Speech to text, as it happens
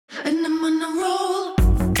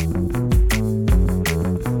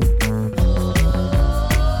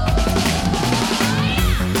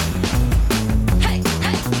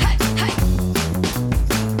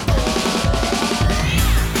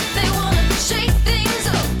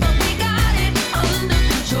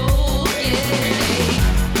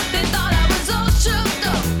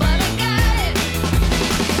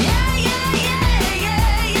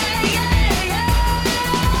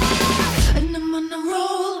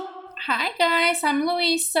Hi guys, I'm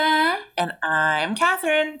Luisa. And I'm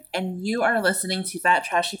Catherine, and you are listening to That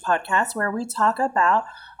Trashy Podcast, where we talk about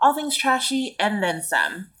all things trashy and then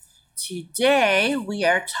some. Today, we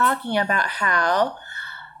are talking about how,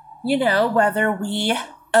 whether we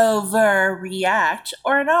overreact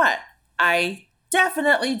or not. I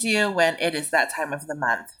definitely do when it is that time of the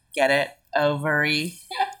month. Get it? Ovary,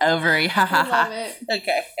 ha ha I love ha. it.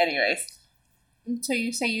 Okay, anyways. So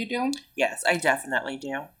you say you do? Yes, I definitely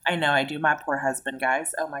do. I know I do. My poor husband,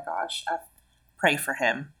 guys. Oh my gosh. I pray for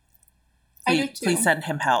him. I Please, do too. Please send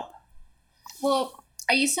him help. Well,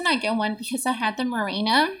 I used to not get one because I had the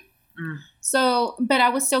Mirena. So, but I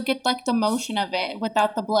would still get like the motion of it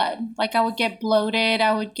without the blood. Like I would get bloated,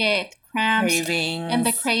 I would get cramps, Cravings. and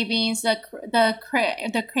the cravings, the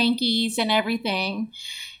crankies, and everything.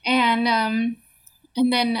 And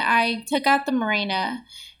then I took out the Mirena,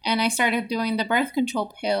 and I started doing the birth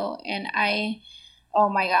control pill, and oh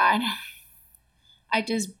my God, I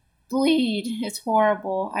just bleed. It's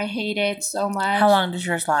horrible. I hate it so much. How long does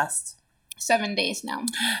yours last? 7 days now.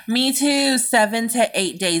 Me too. 7 to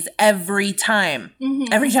 8 days every time.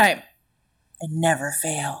 Mm-hmm. Every time. It never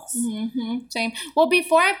fails. Mm-hmm. Same. Well,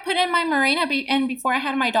 before I put in my Mirena and before I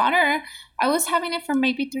had my daughter, I was having it for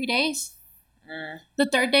maybe 3 days. The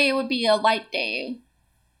third day, it would be a light day.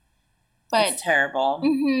 But it's terrible.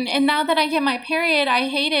 And now that I get my period, I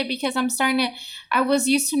hate it because I was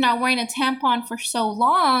used to not wearing a tampon for so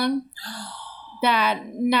long that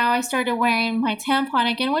now I started wearing my tampon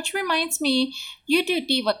again, which reminds me, you do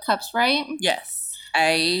Diva cups, right? Yes.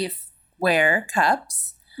 I wear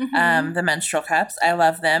cups, Mm-hmm. the menstrual cups. I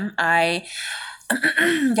love them. Guys,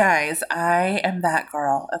 I am that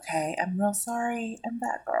girl, okay? I'm real sorry. I'm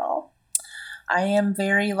that girl. I am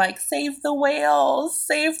very save the whales,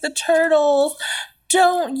 save the turtles,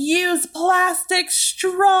 don't use plastic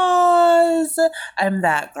straws. I'm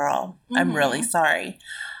that girl. Mm-hmm. I'm really sorry.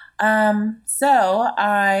 So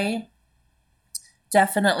I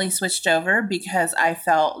definitely switched over because I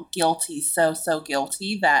felt guilty, so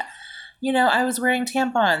guilty that, I was wearing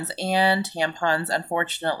tampons, and tampons,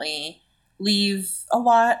 unfortunately, leave a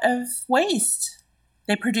lot of waste.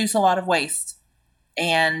 They produce a lot of waste.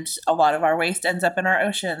 And a lot of our waste ends up in our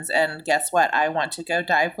oceans. And guess what? I want to go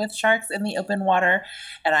dive with sharks in the open water,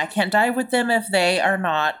 and I can't dive with them if they are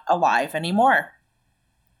not alive anymore.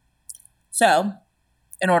 So,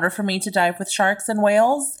 in order for me to dive with sharks and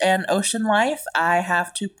whales and ocean life, I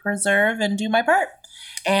have to preserve and do my part.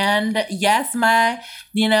 And yes, my,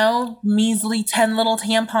 measly 10 little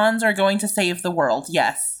tampons are going to save the world.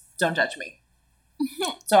 Yes. Don't judge me.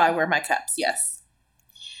 So I wear my cups. Yes.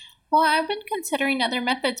 Well, I've been considering other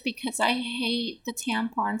methods because I hate the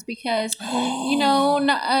tampons because,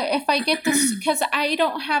 if I get this, because I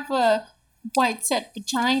don't have a white set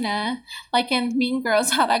vagina, like in Mean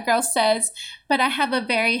Girls, how that girl says, but I have a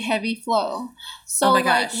very heavy flow. So,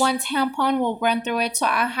 one tampon will run through it. So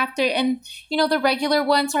I have to, and, the regular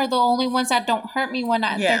ones are the only ones that don't hurt me when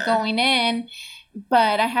they're going in.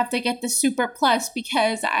 But I have to get the Super Plus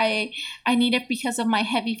because I need it because of my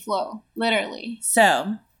heavy flow, literally.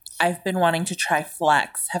 So I've been wanting to try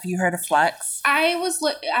Flex. Have you heard of Flex? I was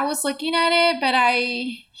looking at it, but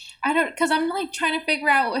I don't, because I'm trying to figure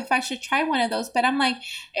out if I should try one of those. But I'm like,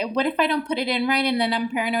 what if I don't put it in right and then I'm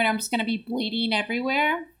paranoid I'm just going to be bleeding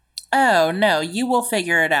everywhere? Oh, no, you will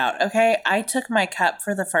figure it out, okay? I took my cup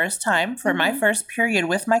for the first time for my first period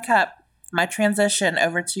with my cup, my transition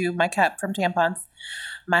over to my cup from tampons.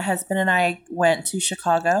 My husband and I went to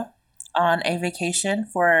Chicago on a vacation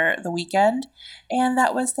for the weekend, and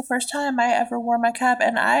that was the first time I ever wore my cup,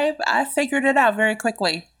 and I figured it out very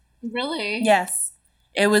quickly. Really? Yes.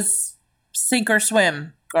 It was sink or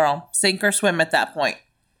swim, girl. Sink or swim at that point.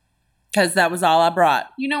 Because that was all I brought.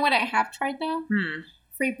 You know what I have tried, though?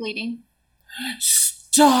 Free bleeding.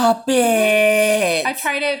 Stop it! I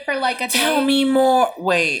tried it for a day. Tell me more.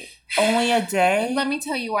 Wait, only a day? Let me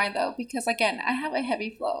tell you why, though. Because, again, I have a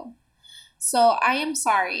heavy flow. So I am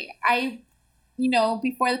sorry.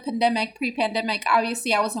 Before the pandemic, pre-pandemic,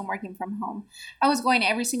 obviously I wasn't working from home. I was going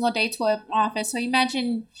every single day to an office. So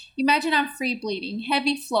imagine I'm free bleeding,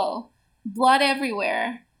 heavy flow, blood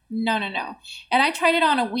everywhere. No. And I tried it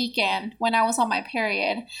on a weekend when I was on my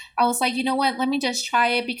period. I was like, you know what? Let me just try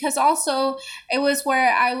it, because also it was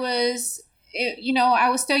where I was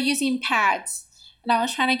still using pads. And I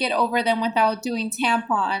was trying to get over them without doing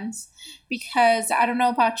tampons, because I don't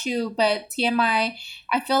know about you, but TMI,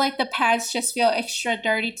 I feel like the pads just feel extra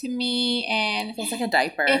dirty to me, and it feels like a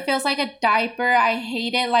diaper. It feels like a diaper. I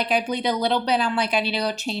hate it. I bleed a little bit. I'm like, I need to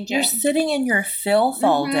go change it. You're sitting in your filth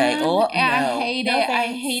all day. Oh, no. I hate it. Thanks. I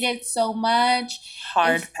hate it so much.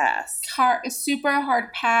 Hard pass. Super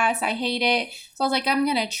hard pass. I hate it. So I was like, I'm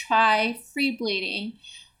gonna try free bleeding.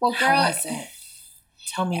 Well, girl, how was it?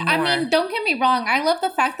 Tell me more. I mean, don't get me wrong. I love the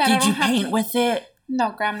fact that did you paint with it?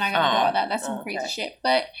 No, girl, I'm not gonna do all that. That's some crazy shit.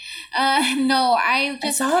 But no, I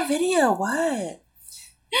saw a video. What?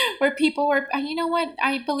 Where people were, you know what?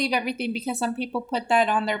 I believe everything because some people put that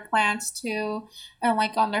on their plants too, and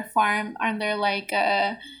like on their farm, on their like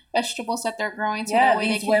vegetables that they're growing. So that way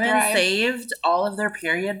these they can women thrive. saved all of their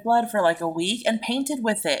period blood for like a week and painted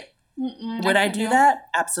with it. Would I do that?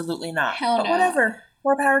 Absolutely not. Hell no. But whatever.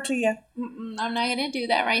 More power to you. I'm not gonna do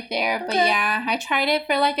that right there. Okay. But yeah, I tried it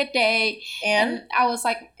for like a day, and I was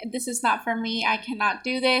like, "This is not for me. I cannot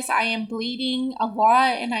do this. I am bleeding a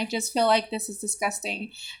lot, and I just feel like this is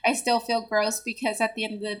disgusting. I still feel gross because at the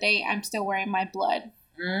end of the day, I'm still wearing my blood."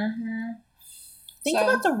 Mm-hmm. Think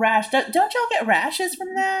about the rash. Don't y'all get rashes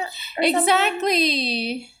from that?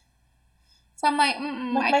 Exactly. Something? So I'm like,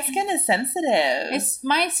 my skin is sensitive.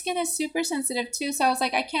 My skin is super sensitive too. So I was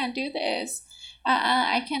like, I can't do this.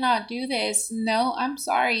 I cannot do this. No, I'm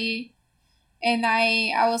sorry. And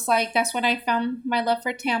I was like, that's when I found my love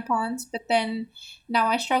for tampons. But then now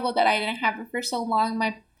I struggle that I didn't have it for so long.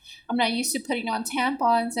 I'm not used to putting on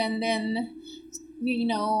tampons, and then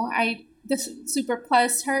the Super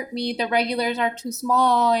Plus hurt me. The regulars are too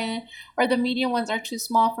small, or the medium ones are too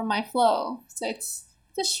small for my flow. So it's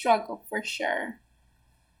a struggle for sure.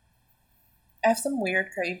 I have some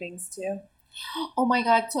weird cravings too. Oh my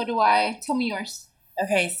God, so do I. Tell me yours.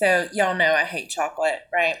 Okay, so y'all know I hate chocolate,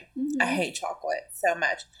 right? Mm-hmm. I hate chocolate so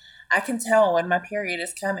much. I can tell when my period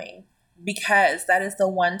is coming because that is the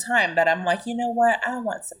one time that I'm like, you know what? I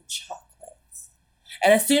want some chocolate.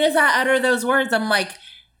 And as soon as I utter those words, I'm like,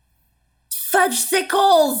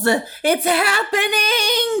 fudgesicles! It's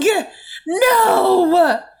happening!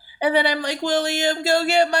 No! And then I'm like, William, go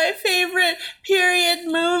get my favorite period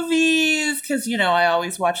movies. Because, I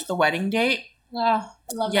always watch The Wedding Date. Oh, I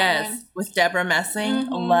love that one. Yes, with Deborah Messing.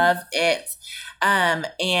 Mm-hmm. Love it. And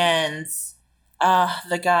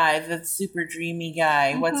the guy, the super dreamy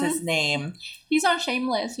guy. Mm-hmm. What's his name? He's on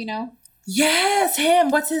Shameless, Yes,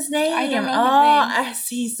 him. What's his name? I don't know his name.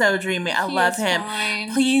 He's so dreamy. I love him.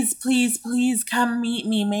 Fine. Please, please, please come meet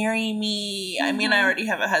me. Marry me. Mm-hmm. I mean, I already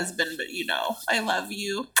have a husband, but I love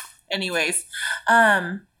you. Anyways,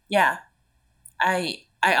 yeah, I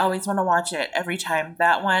always want to watch it every time.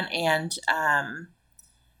 That one and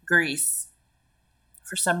Grease.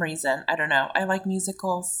 For some reason, I don't know. I like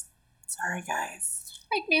musicals. Sorry, guys.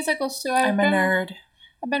 I like musicals too. I'm a nerd.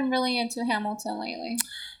 I've been really into Hamilton lately.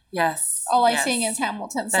 Yes. All I sing is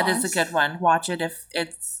Hamilton songs. That is a good one. Watch it if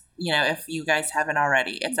it's if you guys haven't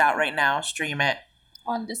already. It's out right now. Stream it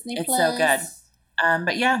on Disney+. It's so good.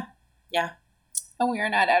 But yeah. And we are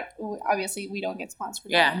not obviously we don't get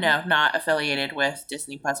sponsored. Yeah, no, not affiliated with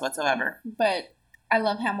Disney Plus whatsoever. But I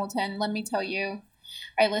love Hamilton. Let me tell you,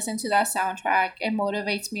 I listen to that soundtrack. It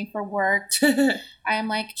motivates me for work. I am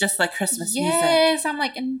like just like Christmas music. Yes, I'm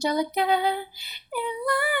like Angelica, Eliza.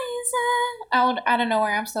 I don't know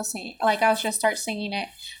where I'm still singing. Like I'll just start singing it.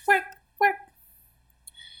 Work.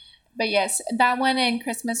 But yes, that one and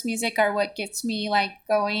Christmas music are what gets me like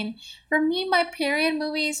going. For me, my period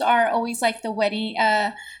movies are always like the wedding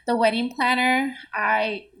planner.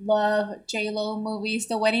 I love J-Lo movies.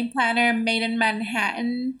 The Wedding Planner, Made in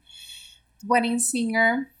Manhattan, Wedding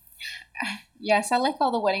Singer. Yes, I like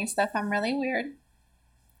all the wedding stuff. I'm really weird.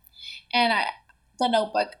 And The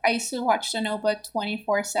Notebook. I used to watch The Notebook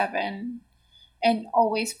 24/7 and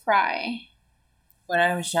always cry. When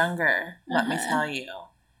I was younger, let me tell you,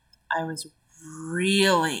 I was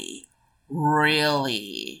really,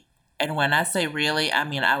 really, and when I say really, I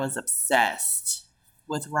mean I was obsessed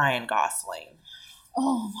with Ryan Gosling.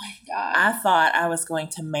 Oh my God. I thought I was going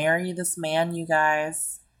to marry this man, you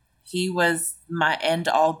guys. He was my end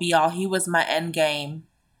all be all. He was my end game.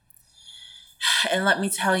 And let me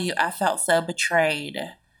tell you, I felt so betrayed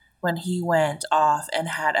when he went off and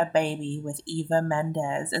had a baby with Eva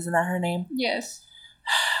Mendes. Isn't that her name? Yes.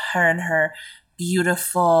 Her and her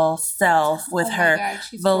beautiful self with her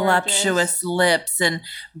voluptuous lips and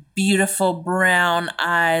beautiful brown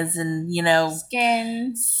eyes and,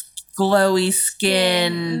 skin. Glowy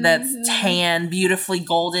skin that's tan, beautifully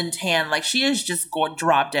golden tan. Like she is just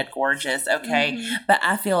drop dead gorgeous, okay? Mm-hmm. But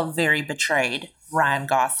I feel very betrayed, Ryan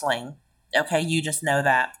Gosling. Okay, you just know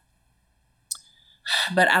that.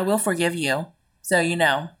 But I will forgive you. So,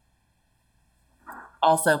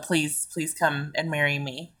 Also, please come and marry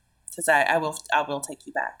me. Because I will take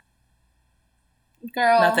you back.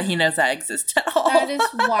 Girl. Not that he knows I exist at all. That is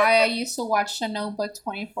why I used to watch The Notebook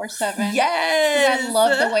 24/7. Yes. I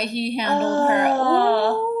love the way he handled her.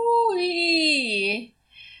 Ooh, Ooh,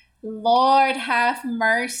 Lord have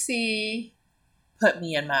mercy. Put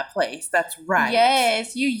me in my place. That's right.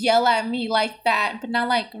 Yes, you yell at me like that, but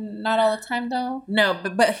not all the time though. No,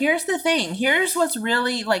 but here's the thing. Here's what's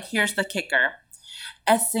really like. Here's the kicker.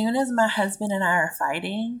 As soon as my husband and I are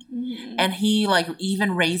fighting, and he like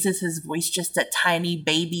even raises his voice just a tiny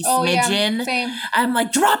baby smidgen, yeah, same. I'm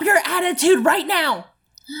like, drop your attitude right now.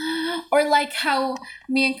 Or like how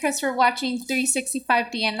me and Chris were watching 365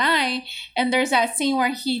 DNI, and there's that scene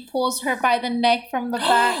where he pulls her by the neck from the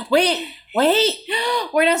back. Wait.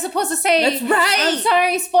 We're not supposed to say. That's right. I'm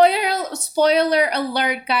sorry. Spoiler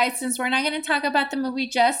alert, guys, since we're not going to talk about the movie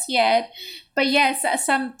just yet. But yes,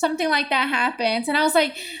 something like that happens. And I was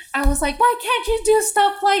like, why can't you do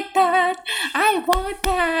stuff like that? I want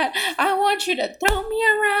that. I want you to throw me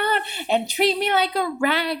around and treat me like a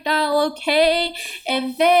rag doll, okay?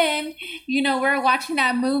 And then, we're watching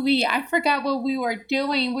that movie. I forgot what we were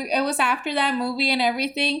doing. It was after that movie and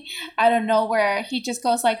everything. I don't know, where he just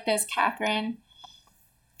goes like this, Catherine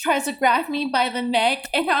tries to grab me by the neck,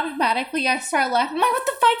 and automatically I start laughing. I'm like, what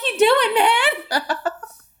the fuck you doing, man?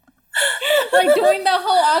 Like doing the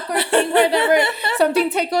whole awkward thing where something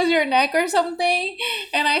tickles your neck or something,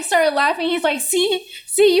 and I started laughing. He's like, see,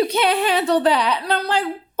 you can't handle that. And I'm like,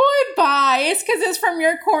 boy, bye. It's because it's from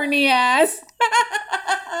your corny ass.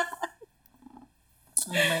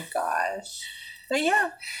 Oh my gosh. But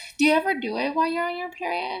yeah. Do you ever do it while you're on your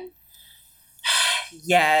period?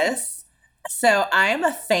 Yes. So I am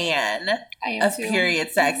a fan of period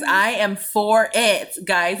sex. I am for it.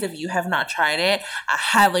 Guys, if you have not tried it, I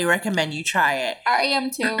highly recommend you try it. I am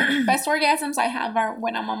too. Best orgasms I have are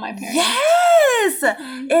when I'm on my period. Yes!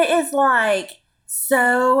 It is like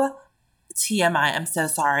so TMI, I'm so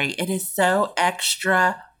sorry. It is so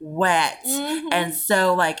extra wet and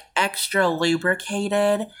so like extra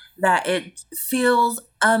lubricated that it feels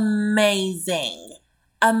amazing.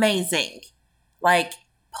 Amazing. Like,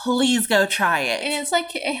 please go try it. And it's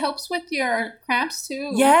like, it helps with your cramps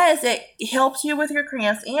too. Yes, it helps you with your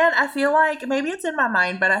cramps. And I feel like, maybe it's in my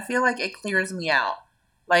mind, but I feel like it clears me out.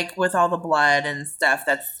 Like with all the blood and stuff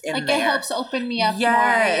that's in there. Like it helps open me up more.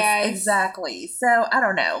 Yes, exactly. So, I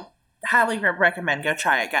don't know. Highly recommend go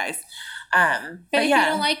try it, guys. But if you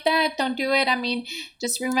don't like that, don't do it. I mean,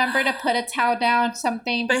 just remember to put a towel down,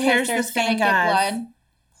 something, but because there's going to get blood.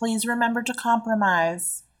 Please remember to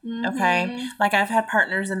compromise. Okay? Like, I've had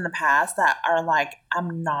partners in the past that are like,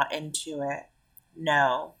 I'm not into it.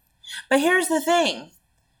 No. But here's the thing.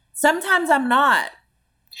 Sometimes I'm not.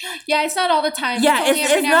 Yeah, it's not all the time. Yeah,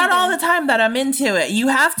 it's not all the time that I'm into it. You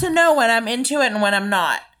have to know when I'm into it and when I'm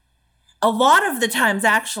not. A lot of the times,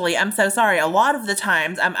 actually, I'm so sorry. A lot of the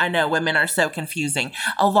times, I know women are so confusing.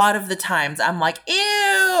 A lot of the times, I'm like, ew,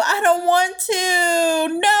 I don't want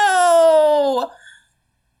to. No.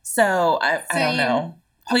 So, I don't know.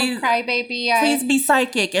 Please, crybaby. Please be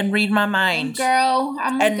psychic and read my mind, girl.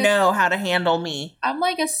 Know how to handle me. I'm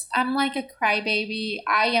like a crybaby.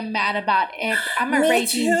 I am mad about it. I'm a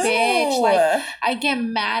raging bitch. Like, I get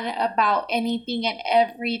mad about anything and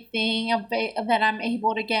everything that I'm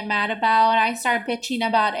able to get mad about. I start bitching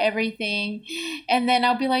about everything, and then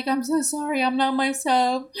I'll be like, I'm so sorry. I'm not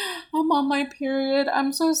myself. I'm on my period.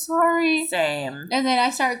 I'm so sorry. Same. And then I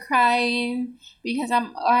start crying because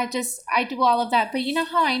I do all of that. But you know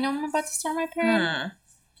how I know I'm about to start my period?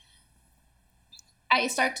 I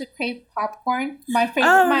start to crave popcorn. My favorite,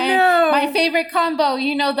 my favorite combo.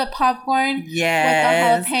 You know, the popcorn,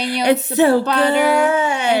 yes, with the jalapenos, it's the so butter,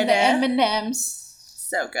 good, and the M&Ms.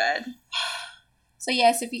 So good. So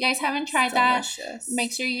yes, if you guys haven't tried that,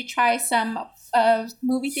 make sure you try some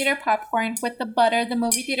movie theater popcorn with the butter, the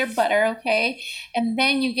movie theater butter. Okay, and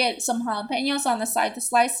then you get some jalapenos on the side, the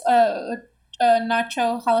sliced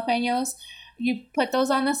nacho jalapenos. You put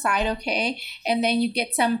those on the side, okay? And then you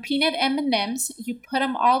get some peanut M&Ms. You put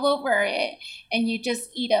them all over it, and you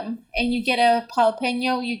just eat them. And you get a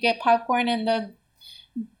jalapeno. You get popcorn and the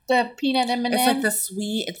peanut M&M. It's like the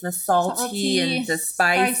sweet, it's the salty and the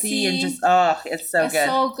spicy and just, it's so good. It's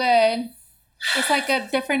so good. It's like a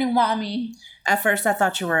different umami. At first, I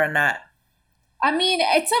thought you were a nut. I mean,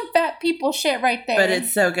 it's some fat people shit right there. But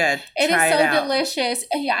it's so good. It is so delicious.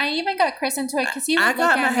 Yeah, I even got Chris into it because I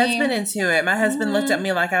got my husband into it. My husband looked at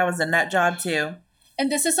me like I was a nut job too.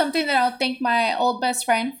 And this is something that I'll thank my old best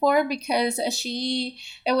friend for, because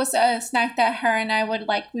it was a snack that her and I would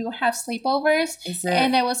we would have sleepovers. Is it?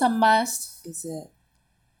 And it was a must. Is it?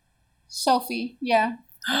 Sophie, yeah.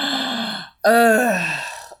 Ugh.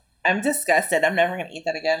 I'm disgusted. I'm never going to eat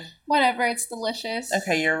that again. Whatever, it's delicious.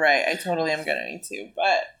 Okay, you're right. I totally am going to eat too, but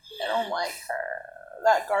I don't like her.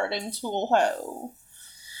 That garden tool hoe.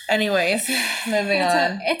 Anyways, moving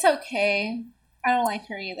on. It's okay. I don't like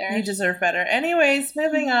her either. You deserve better. Anyways,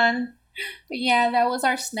 moving on. But yeah, that was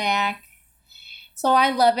our snack. So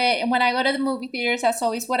I love it. And when I go to the movie theaters, that's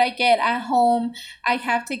always what I get. At home, I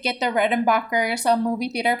have to get the Redenbacher, some movie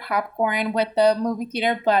theater popcorn with the movie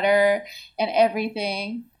theater butter and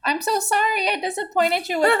everything. I'm so sorry I disappointed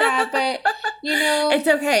you with that, but you know. It's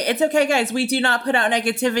okay. It's okay, guys. We do not put out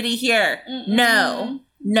negativity here. No.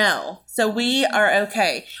 So we are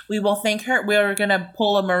okay. We will thank her. We're going to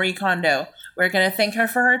pull a Marie Kondo. We're going to thank her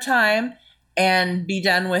for her time and be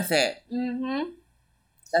done with it.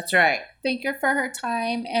 That's right. Thank her for her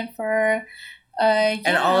time and for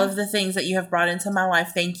and all of the things that you have brought into my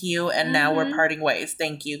life. Thank you. And now we're parting ways.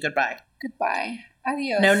 Thank you. Goodbye.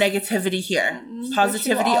 Adios. No negativity here.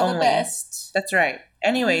 Positivity only. The best. That's right.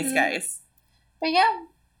 Anyways, guys. But yeah,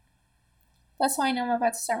 that's how I know I'm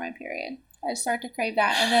about to start my period. I start to crave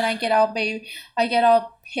that, and then I get all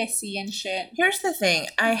pissy and shit. Here's the thing.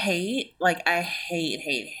 I hate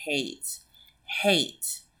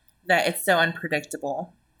that it's so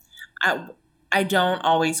unpredictable. I don't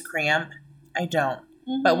always cramp. I don't.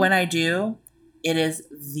 But when I do, it is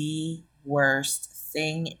the worst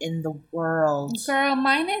thing in the world. Girl,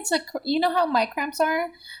 mine is you know how my cramps are?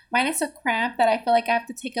 Mine is a cramp that I feel like I have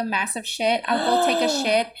to take a massive shit. I'll go take a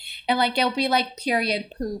shit, and like it'll be like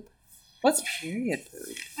period poop. What's period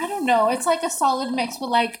poop? I don't know. It's like a solid mix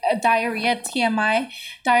with like a diarrhea, TMI,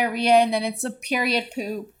 diarrhea, and then it's a period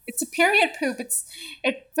poop. It's a period poop.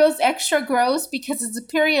 It feels extra gross because it's a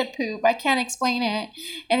period poop. I can't explain it.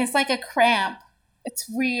 And it's like a cramp. It's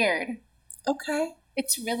weird. Okay.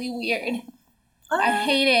 It's really weird. I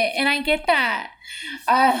hate it. And I get that.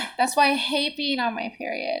 That's why I hate being on my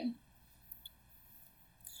period.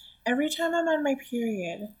 Every time I'm on my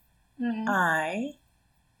period, I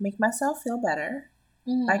make myself feel better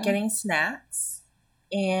by getting snacks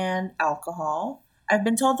and alcohol. I've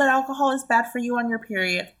been told that alcohol is bad for you on your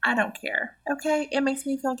period. I don't care. Okay? It makes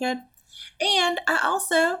me feel good. And I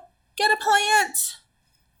also get a plant.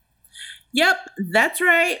 Yep, that's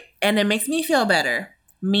right. And it makes me feel better.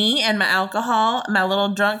 Me and my alcohol, my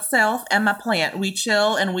little drunk self, and my plant. We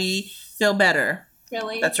chill and we feel better.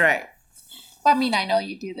 Really? That's right. I mean, I know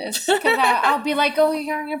you do this. Because I'll be like, oh,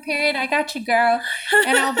 you're on your period? I got you, girl.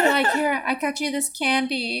 And I'll be like, here, I got you this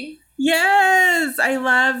candy. Yes, I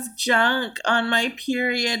love junk on my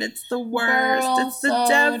period. It's the worst. Girl, it's the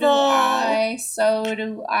devil. So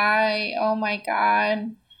do I. Oh my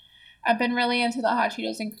God. I've been really into the hot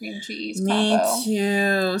Cheetos and cream cheese combo. Me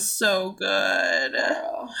too. So good.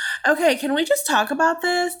 Girl. Okay, can we just talk about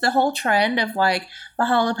this? The whole trend of like the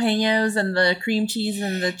jalapenos and the cream cheese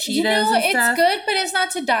and the Cheetos and stuff. It's good, but it's not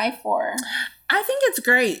to die for. I think it's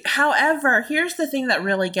great. However, here's the thing that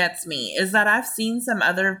really gets me is that I've seen some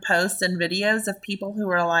other posts and videos of people who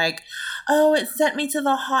are like, oh, it sent me to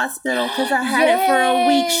the hospital because I had it for a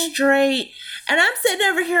week straight. And I'm sitting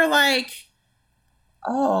over here like,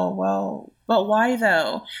 oh, well, but why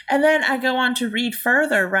though? And then I go on to read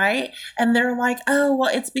further, right? And they're like, oh, well,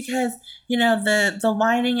 it's because, you know, the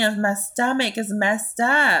lining of my stomach is messed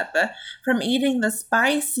up from eating the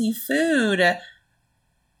spicy food.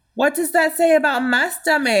 What does that say about my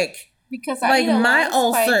stomach? Because I eat a my lot of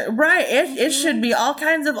ulcer, spice. right? It should be all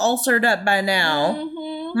kinds of ulcered up by now.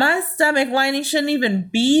 My stomach lining shouldn't even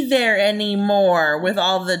be there anymore with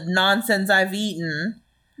all the nonsense I've eaten.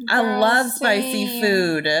 Girl, I love spicy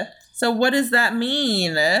food. So what does that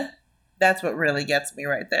mean? That's what really gets me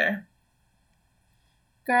right there.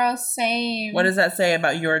 Girl, same. What does that say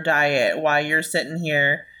about your diet? Why you're sitting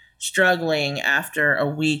here struggling after a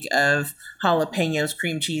week of jalapenos,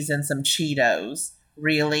 cream cheese, and some Cheetos?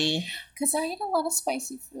 Really? Because I eat a lot of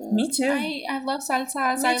spicy food. Me too. I love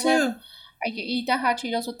salsas. Me too. I eat the hot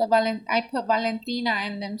Cheetos with I put Valentina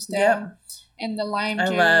in them still. Yep. And the lime juice.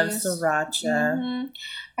 I love sriracha.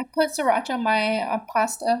 I put sriracha on my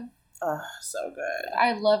pasta. Oh, so good.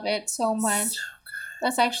 I love it so much. So good.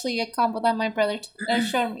 That's actually a combo that my brother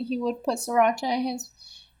showed me. He would put sriracha in his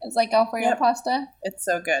like Alfredo pasta. It's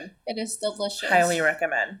so good. It is delicious. Highly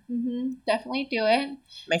recommend. Definitely do it.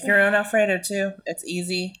 Make your own Alfredo too. It's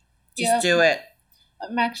easy. Just do it.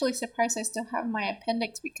 I'm actually surprised I still have my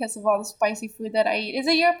appendix because of all the spicy food that I eat. Is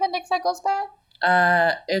it your appendix that goes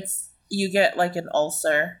bad? You get like an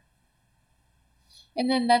ulcer. And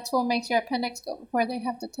then that's what makes your appendix go before they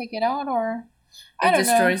have to take it out, or I don't know. It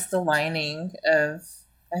destroys the lining of,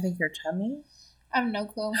 I think, your tummy. I have no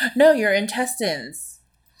clue. No, your intestines.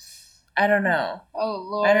 I don't know. Oh,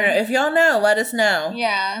 Lord. I don't know. If y'all know, let us know.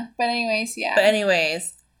 Yeah. But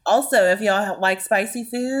anyways, also, if y'all like spicy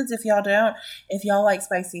foods, if y'all like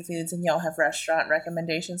spicy foods and y'all have restaurant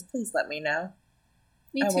recommendations, please let me know.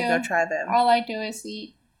 Me I too. will go try them. All I do is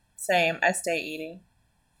eat. Same. I stay eating.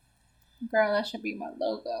 Girl, that should be my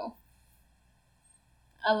logo.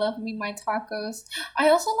 I love me my tacos. I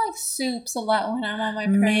also like soups a lot when I'm on my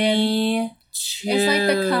period. Me too. It's like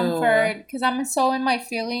the comfort because I'm so in my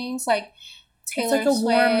feelings. Like Taylor it's like a Swift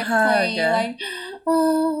warm hug. playing, like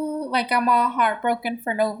oh, like I'm all heartbroken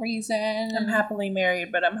for no reason. I'm happily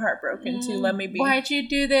married, but I'm heartbroken too. Let me be. Why'd you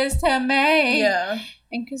do this to me? Yeah.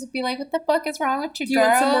 And Chris would be like, "What the fuck is wrong with you, Do you girl?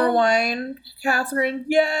 want some more wine, Catherine?"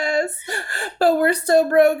 Yes, but we're still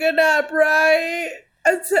broken up, right?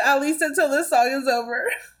 At least until this song is over.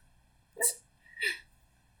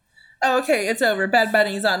 Oh, okay, it's over. Bad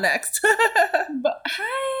Bunny's on next. But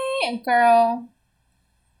hi, girl.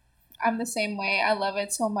 I'm the same way. I love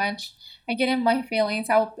it so much. I get in my feelings.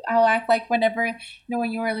 I'll act like whenever, you know,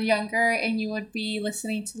 when you were younger and you would be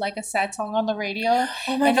listening to like a sad song on the radio.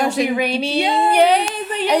 Oh my and gosh. It'll be raining. Yes.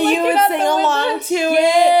 And you would sing along to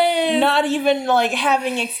it. Not even like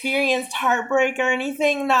having experienced heartbreak or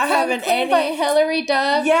anything. Not having any. By Hilary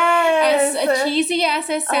Duff. Yes. As cheesy as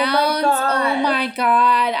it sounds. Oh my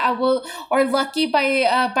god. I will. Or Lucky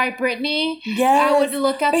by Britney. Yes. I would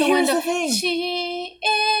look out the window. The thing. She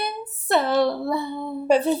is so loved.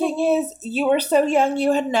 But the thing is, you were so young,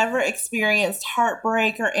 you had never experienced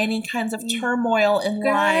heartbreak or any kinds of turmoil in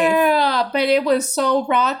life. But it was so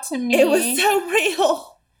raw to me. It was so real.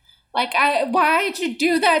 Like, why'd you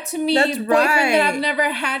do that to me? That's boyfriend right. that I've never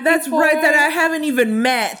had That's before. right, that I haven't even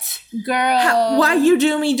met. Girl. Why you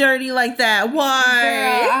do me dirty like that? Why?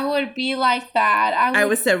 Girl, I would be like that. I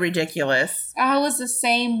was so ridiculous. I was the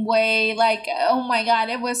same way. Like, oh my God,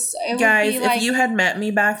 it Guys, would be if you had met me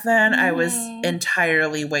back then, I was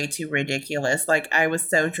entirely way too ridiculous. Like, I was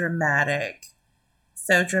so dramatic.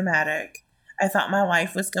 So dramatic. I thought my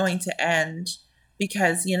life was going to end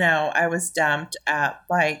because, you know, I was dumped at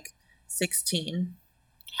like 16.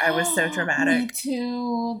 I was so dramatic. Me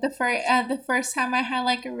too. The first time I had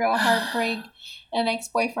like a real heartbreak, an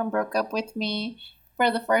ex-boyfriend broke up with me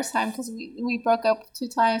for the first time because we broke up 2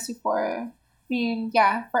 times before.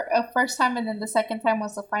 For a first time, and then the second time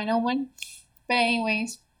was the final one. But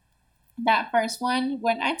anyways, that first one,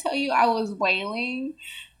 when I tell you I was wailing,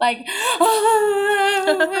 like,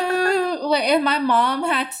 like, and my mom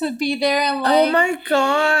had to be there and like, oh my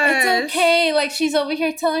god, it's okay. Like, she's over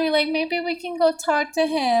here telling me like maybe we can go talk to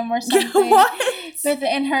him or something. What? But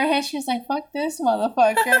in her head, she's like, "Fuck this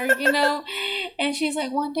motherfucker," you know. And she's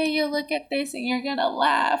like, "One day you'll look at this and you're gonna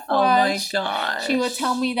laugh." Oh my god. She would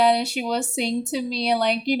tell me that, and she would sing to me and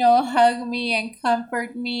like, you know, hug me and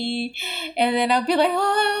comfort me, and then I'll be like,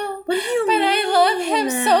 "Oh, what do you but mean? I love him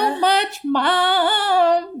so much,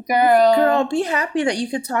 Mom." Girl, be happy that you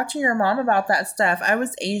could talk to your mom about that stuff. I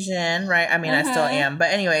was Asian, right? I mean, I still am.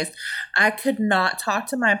 But anyways, I could not talk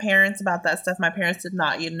to my parents about that stuff. My parents did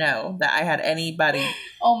not, know that I had anybody,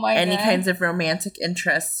 any kinds of romantic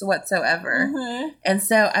interests whatsoever. And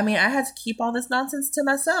so, I mean, I had to keep all this nonsense to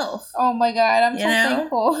myself. Oh my God, I'm so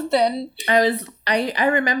thankful. Then I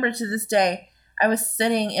remember to this day, I was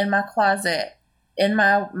sitting in my closet in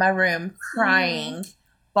my room crying.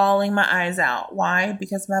 Bawling my eyes out. Why?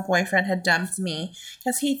 Because my boyfriend had dumped me.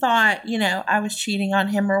 Because he thought, I was cheating on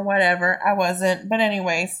him or whatever. I wasn't. But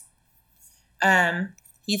anyways,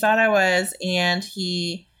 he thought I was, and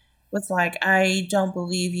he was like, "I don't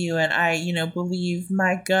believe you, and I, believe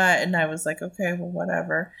my gut." And I was like, "Okay, well,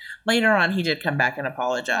 whatever." Later on, he did come back and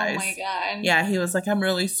apologize. Oh my God. Yeah, he was like, "I'm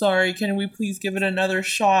really sorry. Can we please give it another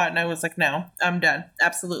shot?" And I was like, "No, I'm done.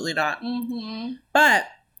 Absolutely not." But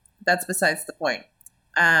that's besides the point.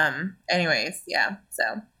 Anyways, yeah, so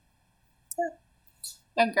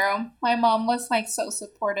the girl, my mom was like so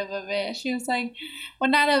supportive of it. She was like, well,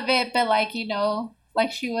 not of it, but like,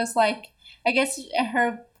 like she was like, I guess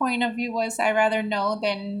her point of view was I'd rather know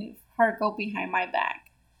than her go behind my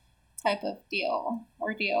back type of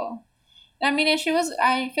ordeal. I mean, I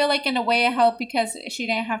feel like in a way it helped because she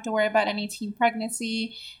didn't have to worry about any teen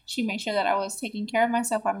pregnancy. She made sure that I was taking care of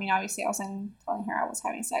myself. I mean, obviously I wasn't telling her I was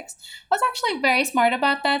having sex. I was actually very smart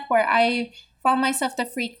about that, where I found myself the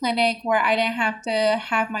free clinic where I didn't have to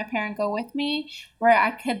have my parent go with me, where I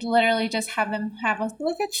could literally just have them have a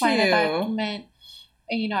document,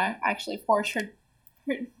 and, actually forged her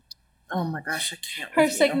oh my gosh, I can't. Her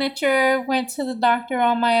signature, went to the doctor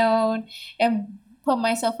on my own, and put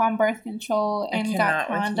myself on birth control and got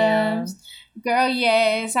condoms. Girl,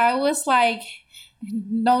 yes. I was like,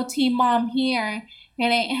 no teen mom here. It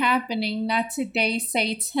ain't happening. Not today,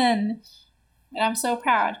 Satan. And I'm so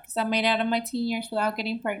proud because I made it out of my teen years without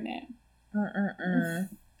getting pregnant.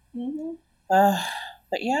 But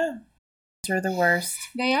yeah, they're the worst.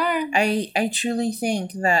 They are. I truly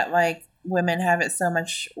think that, like, women have it so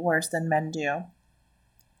much worse than men do.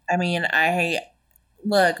 I mean,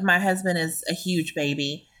 look, my husband is a huge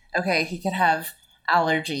baby. Okay, he could have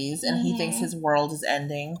allergies and he thinks his world is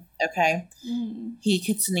ending. Okay, he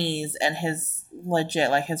could sneeze and his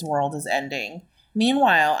world is ending.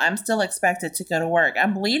 Meanwhile, I'm still expected to go to work.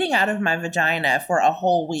 I'm bleeding out of my vagina for a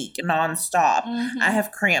whole week nonstop. I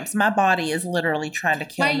have cramps. My body is literally trying to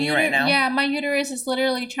kill me right now. Yeah, my uterus is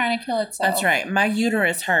literally trying to kill itself. That's right. My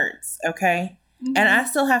uterus hurts, okay? And I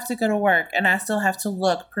still have to go to work and I still have to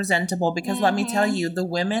look presentable because let me tell you, the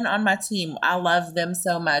women on my team, I love them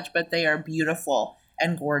so much, but they are beautiful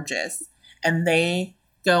and gorgeous. And they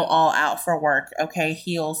go all out for work, okay?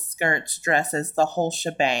 Heels, skirts, dresses, the whole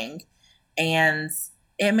shebang. And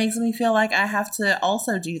it makes me feel like I have to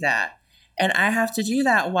also do that. And I have to do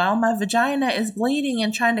that while my vagina is bleeding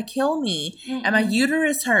and trying to kill me. And my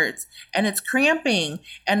uterus hurts and it's cramping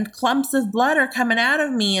and clumps of blood are coming out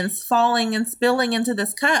of me and falling and spilling into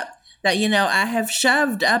this cup that, I have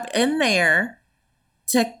shoved up in there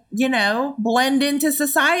to, blend into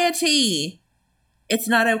society. It's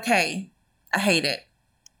not okay. I hate it.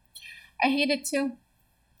 I hate it too.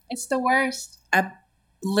 It's the worst. I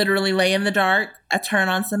literally lay in the dark. I turn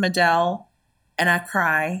on some Adele and I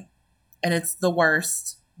cry. And it's the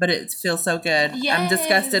worst, but it feels so good. Yes. I'm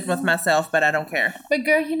disgusted with myself, but I don't care. But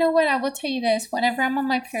girl, you know what? I will tell you this. Whenever I'm on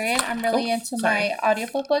my period, I'm really into my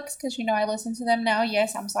audiobook books because, I listen to them now.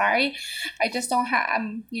 Yes, I'm sorry. I just don't have,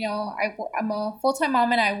 I'm a full-time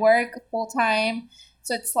mom and I work full-time.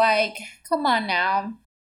 So it's like, come on now.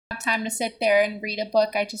 I have time to sit there and read a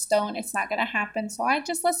book. I just don't. It's not going to happen. So I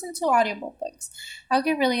just listen to audiobook books. I'll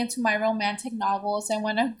get really into my romantic novels. And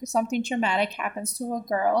when something dramatic happens to a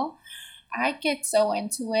girl, I get so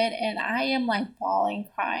into it and I am like bawling,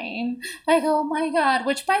 crying, like, oh my God.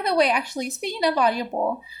 Which, by the way, actually, speaking of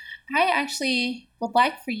Audible, I actually would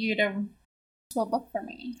like for you to do a book for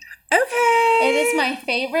me. Okay. It is my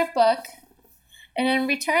favorite book. And in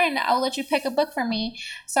return, I'll let you pick a book for me.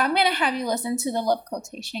 So I'm going to have you listen to The Love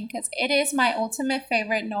Quotation because it is my ultimate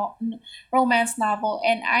favorite romance novel.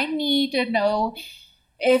 And I need to know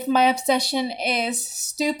if my obsession is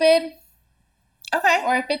stupid. Okay.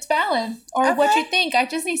 Or if it's valid, or what you think. I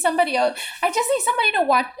just need somebody else. I just need somebody to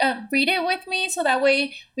watch, read it with me, so that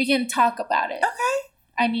way we can talk about it. Okay.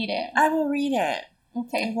 I need it. I will read it.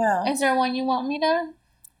 Okay. I will. Is there one you want me to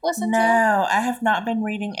listen to? No, I have not been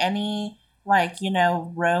reading any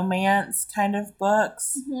romance kind of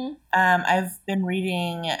books. I've been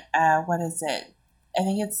reading. What is it? I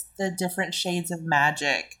think it's The Different Shades of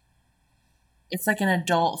Magic. It's like an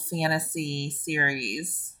adult fantasy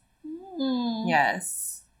series.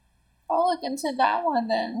 Yes. I'll look into that one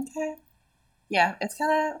then. Okay. Yeah, it's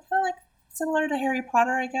kind of like similar to Harry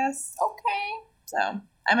Potter, I guess. Okay. So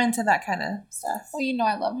I'm into that kind of stuff. Well,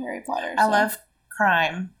 I love Harry Potter. I love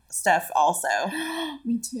crime stuff also.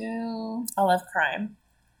 Me too. I love crime.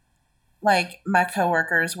 Like, my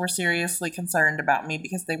coworkers were seriously concerned about me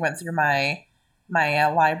because they went through my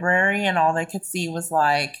library and all they could see was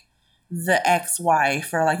like the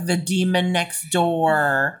ex-wife or like the demon next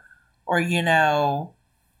door. Or,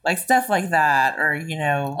 like stuff like that. Or,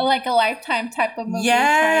 like a Lifetime type of movie.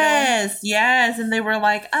 Yes, title. Yes. And they were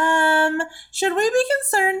like, should we be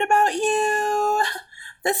concerned about you?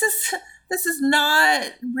 This is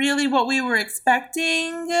not really what we were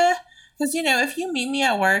expecting. Because, if you meet me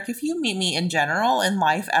at work, if you meet me in general, in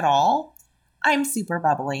life at all, I'm super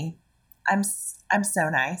bubbly. I'm so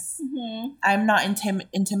nice. I'm not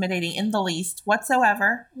intimidating in the least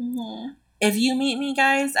whatsoever. If you meet me,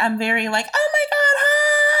 guys, I'm very like, oh my God,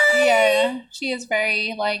 hi! Yeah, she is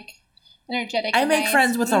very, energetic. I make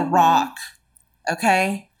friends with a rock,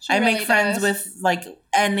 okay? I really make friends with,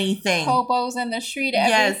 anything. Hobos in the street,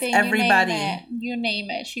 everything. Yes, everybody. You name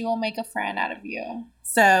it. She will make a friend out of you.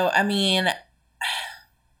 So, I mean,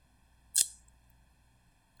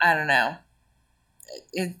 I don't know.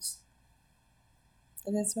 It is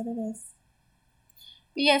what it is.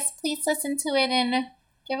 But yes, please listen to it and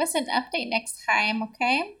give us an update next time,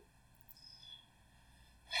 okay?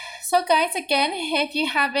 So guys, again, if you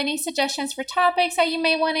have any suggestions for topics that you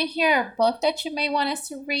may want to hear, or book that you may want us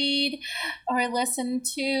to read or listen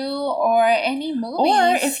to, or any movies.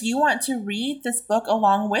 Or if you want to read this book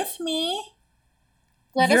along with me,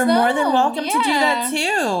 you're more than welcome to do that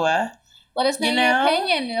too. Let us know your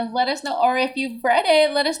opinion. Let us know, or if you've read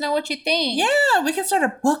it, let us know what you think. Yeah, we can start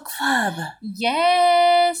a book club.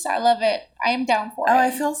 Yes, I love it. I am down for it. Oh, I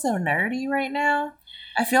feel so nerdy right now.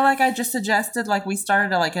 I feel like I just suggested we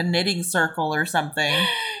started a knitting circle or something.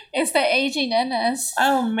 It's the aging in us.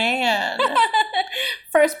 Oh, man.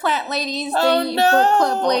 First Plant Ladies, Oh the no, book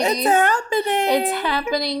club ladies. it's happening. It's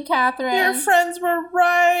happening, Catherine. Your friends were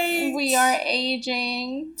right. We are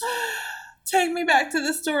aging. Take me back to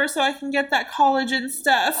the store so I can get that collagen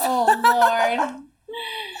stuff. Oh, Lord.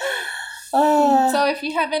 So if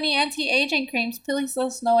you have any anti-aging creams, please let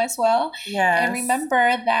us know as well. Yes. And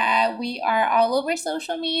remember that we are all over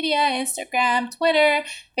social media, Instagram, Twitter,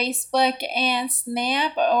 Facebook, and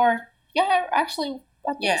Snap, or yeah, actually,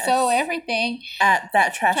 I think so, everything. At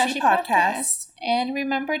That Trashy Podcast. And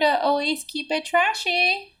remember to always keep it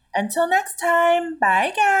trashy. Until next time,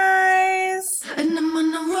 bye guys. And I'm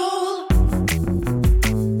on a roll.